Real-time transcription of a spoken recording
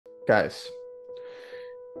Guys,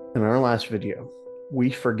 in our last video, we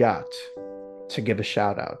forgot to give a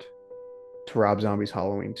shout out to Rob Zombie's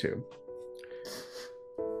Halloween 2.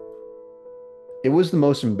 It was the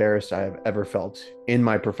most embarrassed I have ever felt in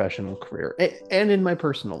my professional career and in my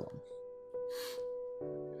personal one.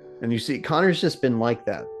 And you see, Connor's just been like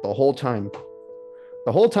that the whole time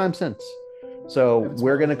since. So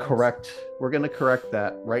we're gonna correct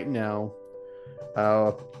that right now.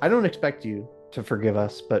 I don't expect you to forgive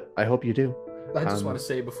us, but I hope you do. I just want to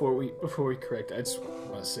say before we correct, I just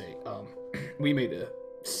want to say we made a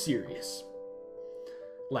serious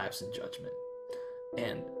lapse in judgment,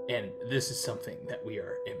 and this is something that we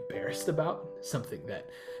are embarrassed about, something that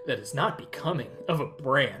is not becoming of a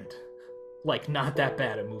brand like Not That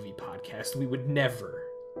Bad a Movie Podcast. We would never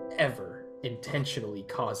ever intentionally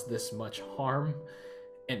cause this much harm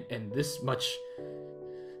and this much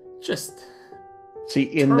just See,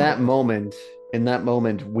 in that moment,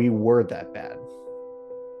 we were that bad.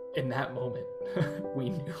 in that moment. We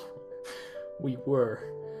knew we were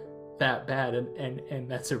that bad, and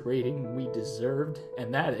that's a rating we deserved,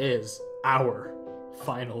 and that is our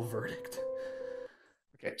final verdict.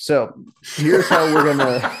 Okay, so here's how we're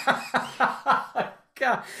gonna.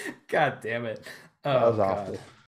 God damn it. That was God. awful.